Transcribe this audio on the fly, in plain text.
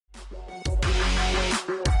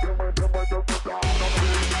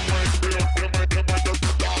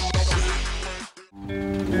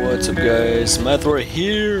up guys, Mathroy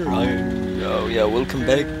here. Welcome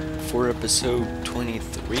back for episode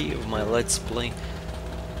 23 of my Let's Play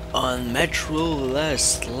on Mathroy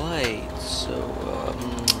Last Light. So,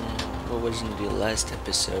 what was in the last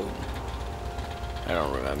episode? I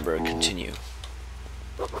don't remember. Continue.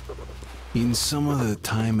 In some other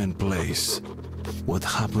time and place, what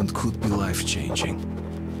happened could be life-changing.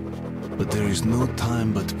 But there is no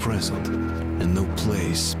time but present, and no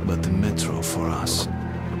place but the metro for us.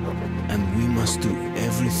 And we must do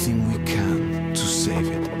everything we can to save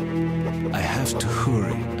it. I have to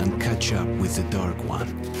hurry and catch up with the Dark One.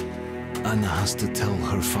 Anna has to tell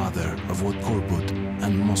her father of what Korbut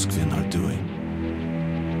and Moskvin are doing.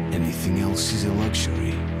 Anything else is a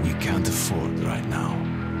luxury we can't afford right now.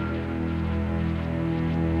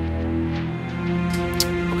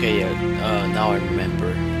 Okay, now I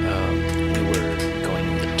remember. We were going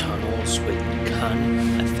in the tunnels with Khan,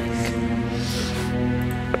 I think.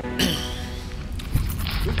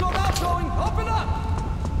 We've got outgoing! Open up!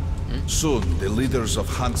 Soon, the leaders of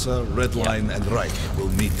Hansa, Red Line, and Reich will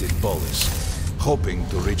meet in Polis, hoping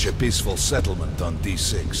to reach a peaceful settlement on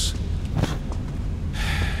D6.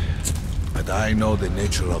 But I know the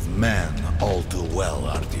nature of man all too well,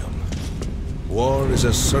 Artyom. War is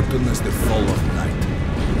as certain as the fall of night,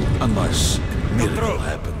 unless a miracle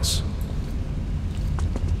happens.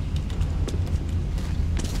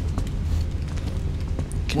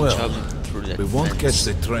 Well, we won't catch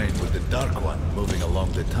the train with the Dark One moving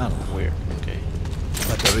along the tunnel. Where? Okay.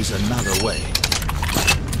 But there is another way.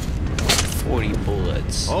 40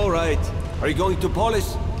 bullets. Alright. Are you going to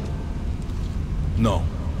Polis? No.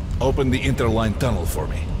 Open the interline tunnel for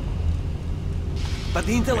me. But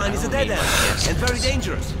the interline is a dead end, and very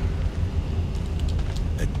dangerous.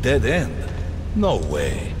 A dead end? No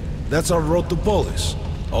way. That's our road to Polis.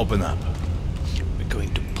 Open up. We're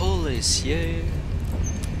going to Polis, yeah.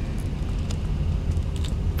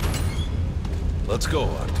 Let's go,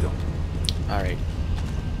 Artyom. Alright.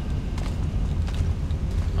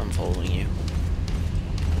 I'm following you.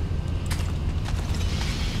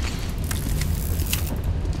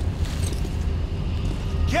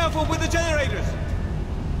 Careful with the generators!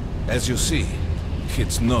 As you see,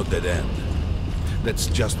 it's no dead end. That's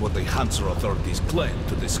just what the Hansa authorities claim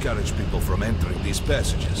to discourage people from entering these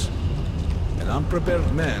passages. An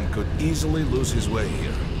unprepared man could easily lose his way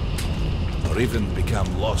here, or even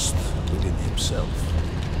become lost within himself.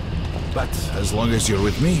 But as long as you're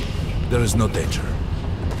with me, there is no danger.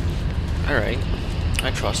 Alright.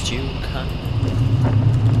 I trust you, Khan.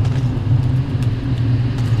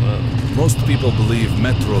 Whoa. Most people believe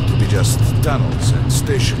Metro to be just tunnels and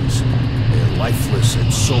stations, a lifeless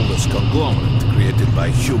and soulless conglomerate created by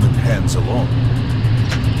human hands alone.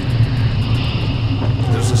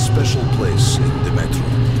 There's a special place in the Metro.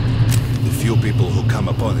 The few people who come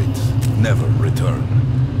upon it never return.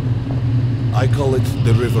 I call it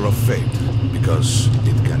the River of Fate, because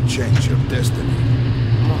it can change your destiny,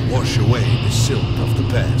 wash away the silt of the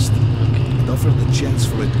past, and offer the chance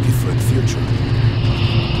for a different future.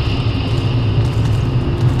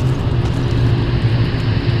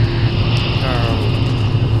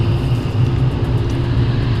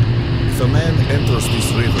 If a man enters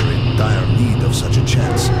this river in dire need of such a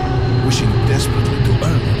chance, wishing desperately to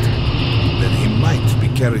earn it, then he might be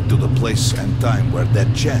carried to the place and time where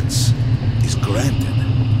that chance is granted.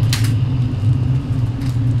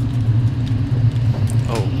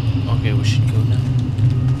 Oh, okay, we should go now.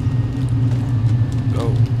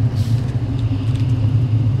 Go.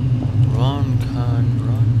 Run, Khan,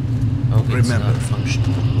 run. Okay, Remember, it's not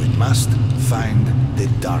functional. we must find the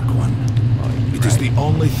Dark One. Oh, It is the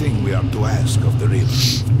only thing we are to ask of the river.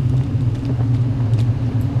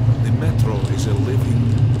 The Metro is a living,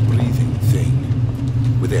 breathing thing,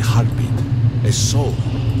 with a heartbeat, a soul,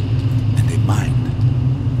 and a mind.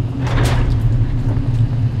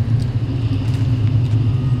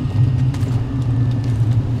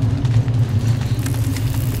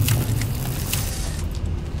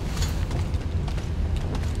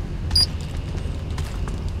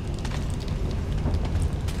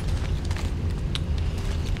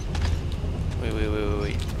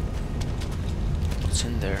 Wait. What's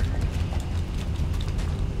in there?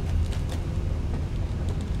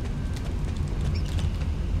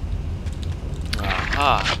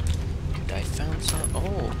 Aha! I found some.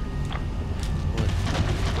 Oh! What?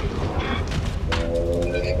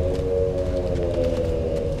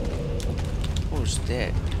 Who's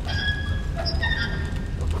that?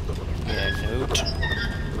 Yeah, note.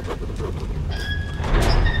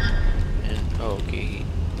 And okay.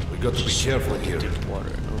 We got to be careful here. Deep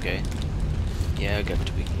water. Okay. Yeah, got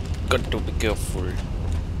to be careful.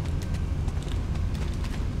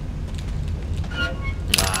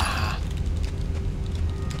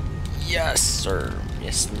 Yes, sir.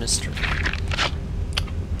 Yes, mister.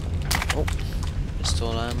 Oh,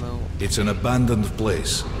 pistol ammo. It's an abandoned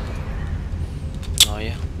place. Oh,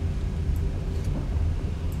 yeah.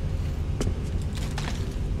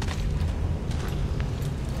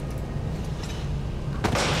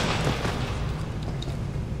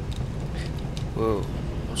 Whoa,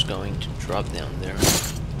 I was going to drop down there.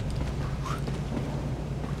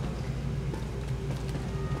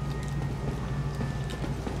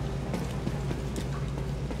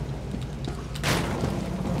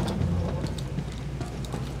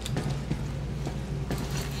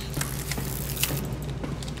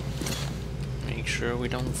 Make sure we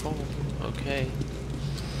don't fall. Okay.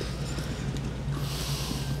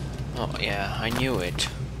 Oh yeah, I knew it.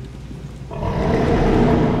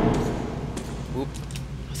 Oop.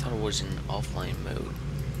 I thought it was in offline mode.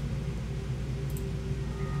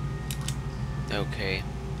 Okay.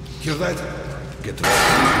 Hear that? Get ready.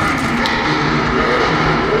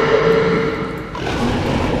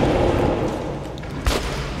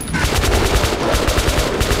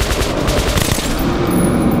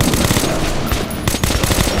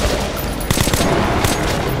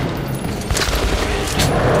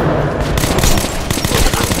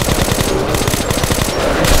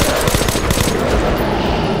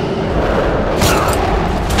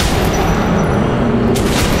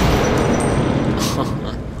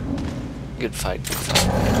 Good fight, good fight.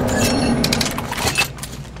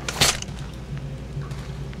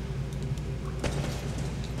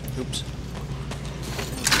 Oops.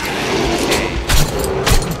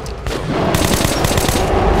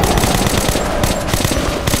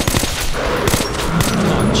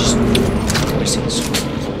 Oh, just wasting so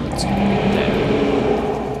many bullets there.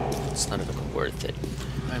 It's not even worth it.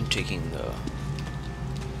 I'm taking the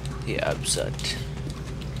upset.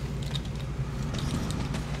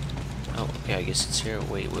 Oh, okay, I guess it's here.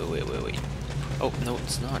 Wait. Oh, no,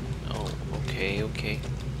 it's not. Oh, okay.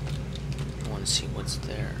 I want to see what's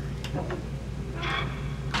there.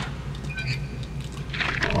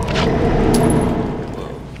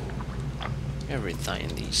 Whoa. Everything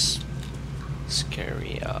in these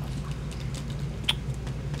scary,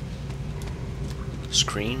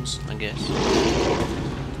 screens, I guess.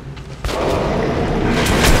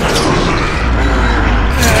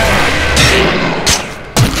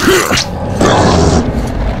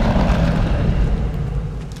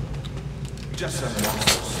 Just some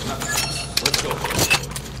monsters, nothing else. Let's go.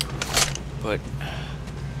 But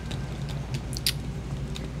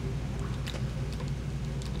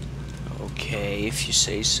okay, if you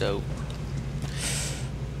say so.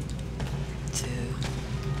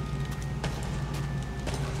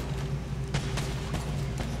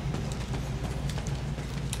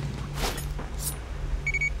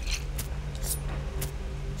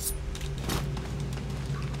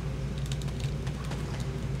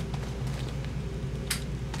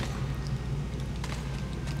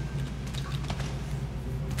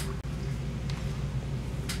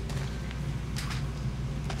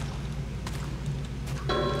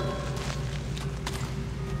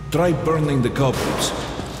 Try burning the cobwebs.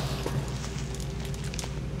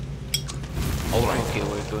 All right. Okay,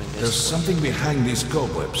 we're going this There's way. something behind these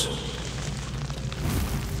cobwebs.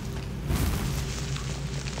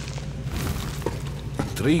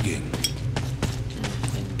 Intriguing.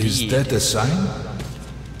 Is Indeed. that a sign?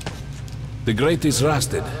 The grate is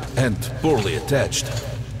rusted and poorly attached.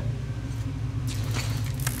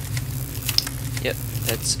 Yep,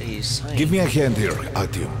 that's a sign. Give me a hand here,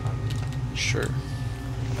 Artyom. Sure.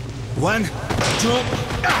 1, 2.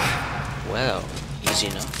 Well, easy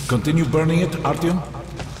enough. Continue burning it, Artyom.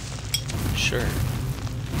 Sure.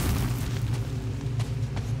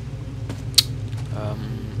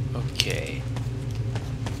 Okay.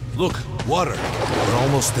 Look, water. We're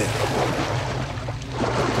almost there.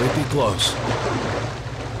 Pretty close.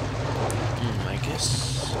 I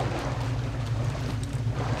guess.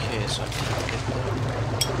 Okay, so I can get there.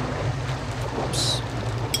 Oops.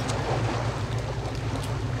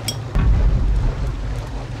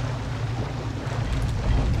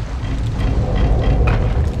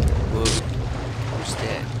 Whoa. Who's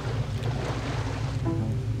that?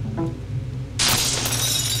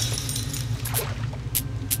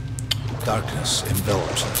 Darkness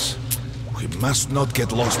envelops us. We must not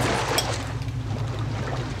get lost in it.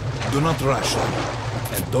 Do not rush them,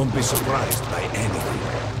 and don't be surprised by anything.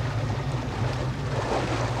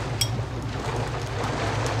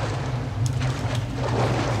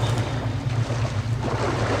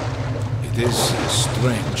 It is a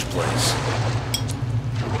strange place.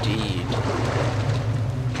 Indeed.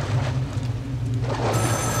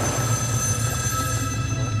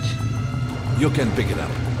 You can pick it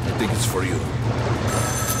up. think it's for you.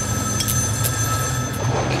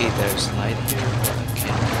 Okay, there's light here.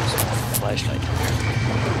 Okay, there's a flashlight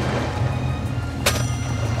here.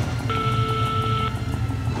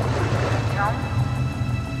 Artyom?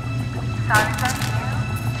 Sergeant?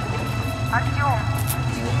 Artyom?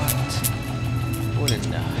 What in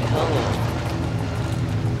the hell?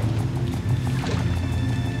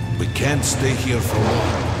 We can't stay here for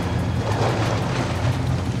long.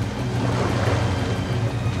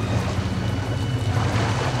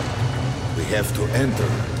 We have to enter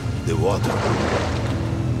the water.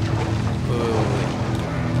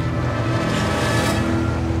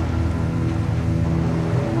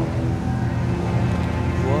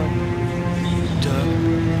 What the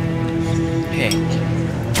heck?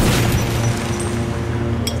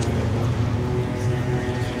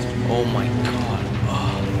 Oh my god.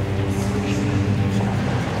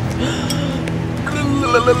 We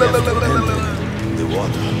have to enter the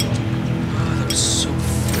water. That was so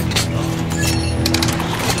freaking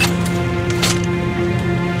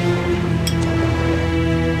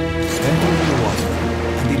Enter the water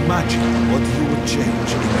and imagine what you would change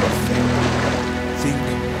in your fate. Think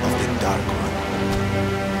of the Dark One.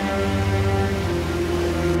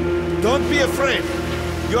 Don't be afraid.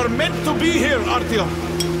 You're meant to be here, Artyom.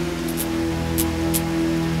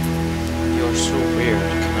 You're so weird,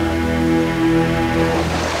 man.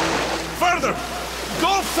 Further!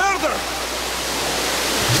 Go further!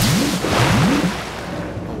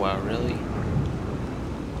 Oh wow, really?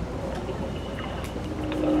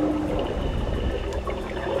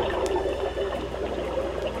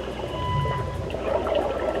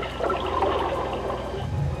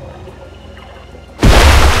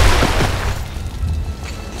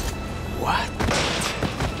 What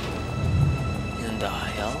in the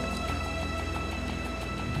hell?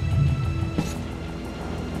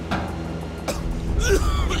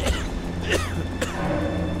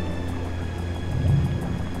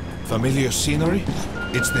 Familiar scenery?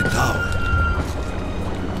 It's the tower.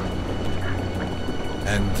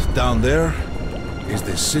 And down there is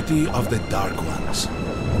the city of the Dark Ones.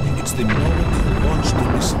 It's the moment you launch the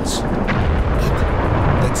missiles. Look,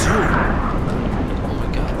 that's you. Oh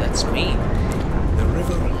my god, that's me. The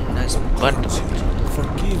river Nice butt. calls you to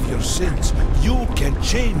forgive your sins. You can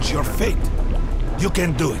change your fate. You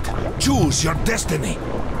can do it. Choose your destiny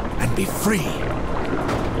and be free.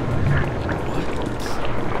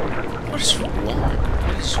 What is wrong?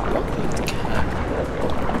 What is wrong with the cat?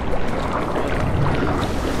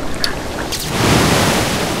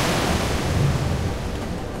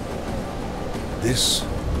 This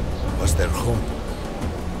was their home.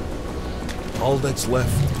 All that's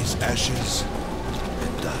left is ashes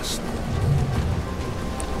and dust. I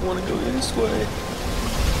want to go this way.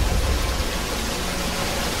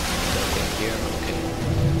 Okay, here, okay.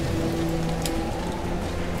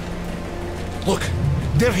 Look,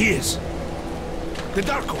 there he is. The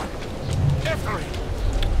Dark One. After him.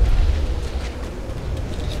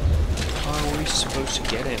 How are we supposed to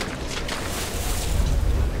get him? I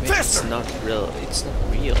mean, it's Faster! not real. It's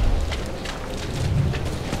not real.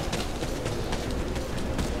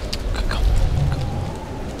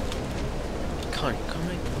 Come on. Come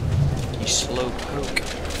on. You slow poke.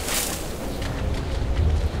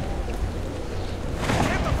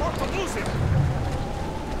 Can't afford to lose him.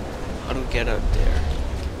 How do we get out there?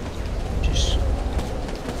 Just...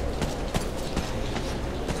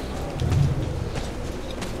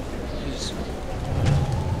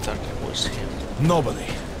 I thought it was him. Nobody.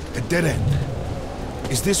 A dead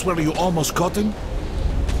end. Is this where you almost caught him?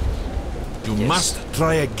 You Yes. must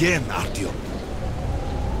try again, Artyom.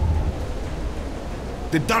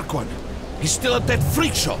 The Dark One. He's still at that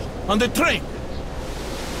freak show on the train.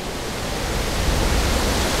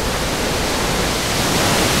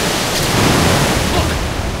 Look!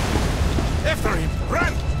 After him!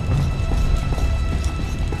 Run!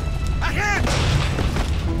 Ahead!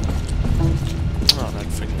 Oh, that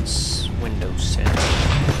freaking window sound.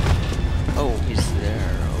 Oh, he's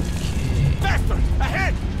there. Okay. Faster!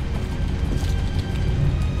 Ahead!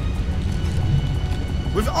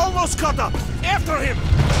 We've almost caught up! After him!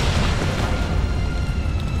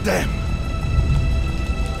 Damn!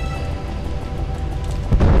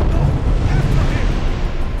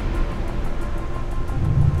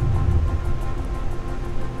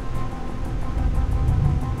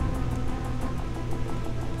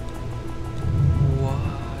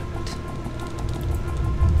 What?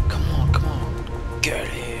 Come on. Get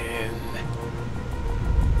him.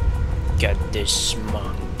 Get this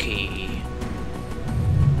monkey.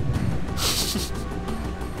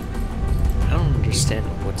 I don't understand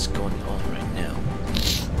what's going on right now.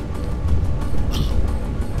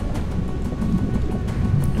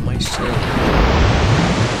 myself.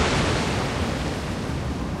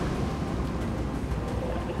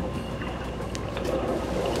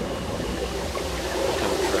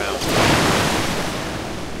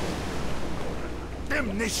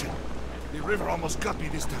 Damnation! The river almost got me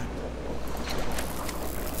this time.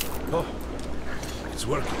 Oh, it's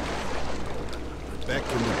working. We're back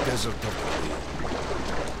in the desert of the sea.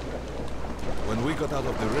 When we got out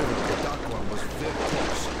of the river, the dark one was very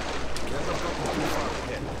close. Can't have gotten too far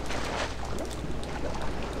ahead.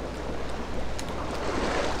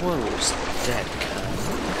 What was that kind?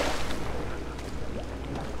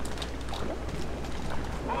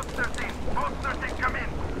 Post 13, come in.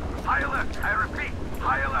 High alert, I repeat,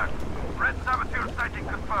 high alert. Red saboteur sighting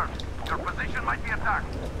confirmed. Your position might be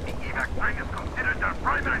attacked. The evac train is considered their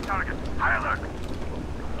primary target. High alert.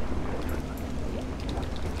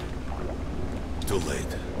 Too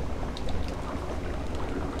late.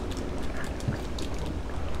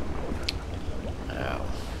 Ow.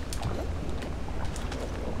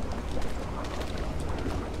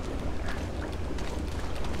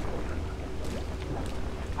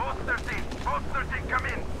 Post 13, come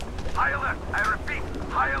in. High alert, I repeat,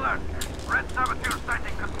 high alert. Red saboteur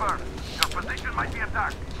sighting confirmed. Your position might be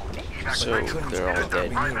attacked. The evac So, train is they're all considered their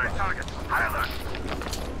dead. primary target. High alert.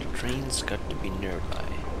 The train's got to be nearby.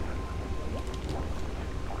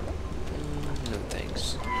 No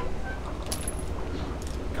thanks.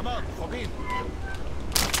 Come on, hop in.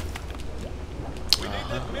 We need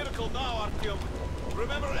that miracle now, Artyom.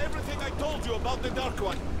 Remember everything I told you about the Dark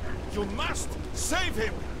One. You must save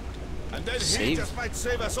him. And then he Save? just might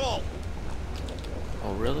save us all.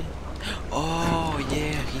 Oh really? Oh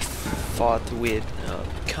yeah, he fought with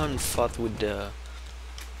Khan fought with the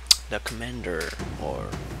commander or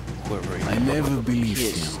whoever. I never believed he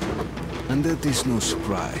is. him, and that is no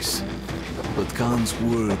surprise. But Khan's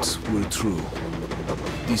words were true.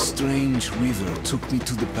 This strange river took me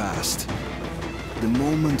to the past. The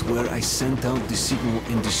moment where I sent out the signal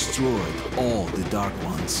and destroyed all the Dark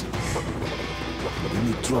Ones. Then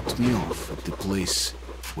it dropped me off at the place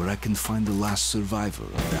where I can find the last survivor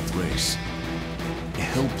of that race. A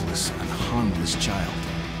helpless and harmless child.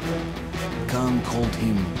 Khan called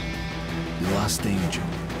him the Last Angel.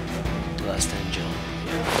 Last Angel.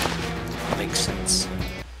 Yeah. Makes sense.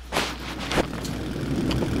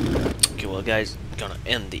 Okay, well guys, gonna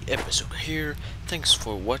end the episode here. Thanks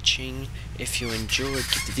for watching. If you enjoyed,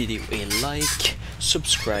 give the video a like,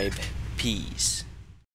 subscribe, peace.